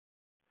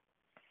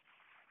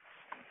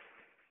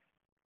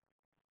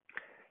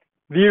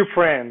Dear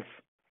friends,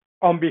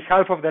 on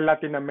behalf of the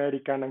Latin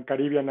American and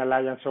Caribbean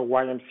Alliance of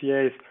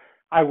YMCAs,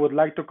 I would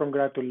like to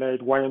congratulate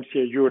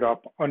YMCA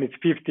Europe on its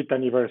 50th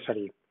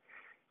anniversary.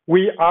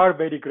 We are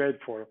very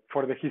grateful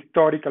for the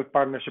historical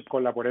partnership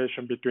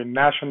collaboration between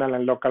national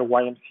and local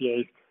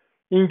YMCAs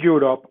in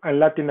Europe and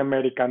Latin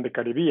America and the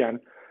Caribbean,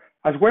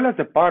 as well as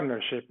the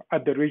partnership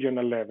at the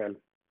regional level.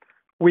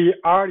 We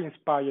are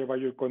inspired by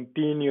your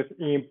continuous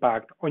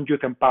impact on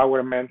youth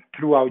empowerment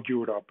throughout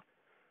Europe.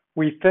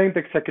 We thank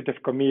the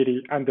Executive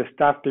Committee and the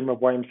staff team of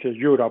YMCA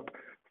Europe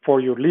for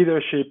your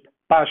leadership,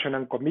 passion,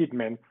 and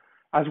commitment,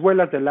 as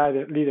well as the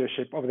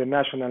leadership of the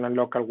national and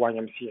local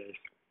YMCAs.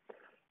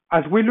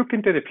 As we look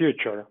into the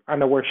future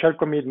and our shared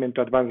commitment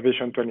to advance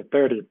Vision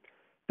 2030,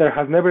 there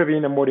has never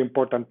been a more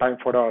important time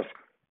for us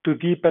to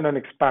deepen and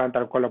expand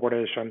our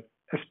collaboration,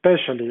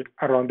 especially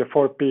around the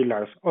four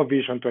pillars of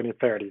Vision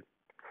 2030.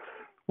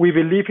 We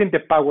believe in the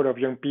power of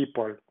young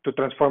people to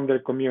transform their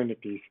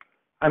communities,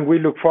 and we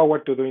look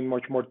forward to doing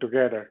much more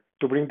together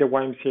to bring the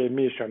YMCA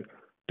mission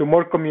to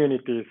more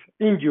communities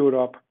in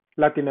Europe,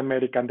 Latin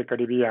America, and the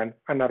Caribbean,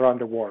 and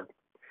around the world.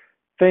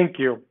 Thank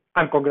you,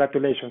 and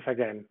congratulations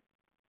again.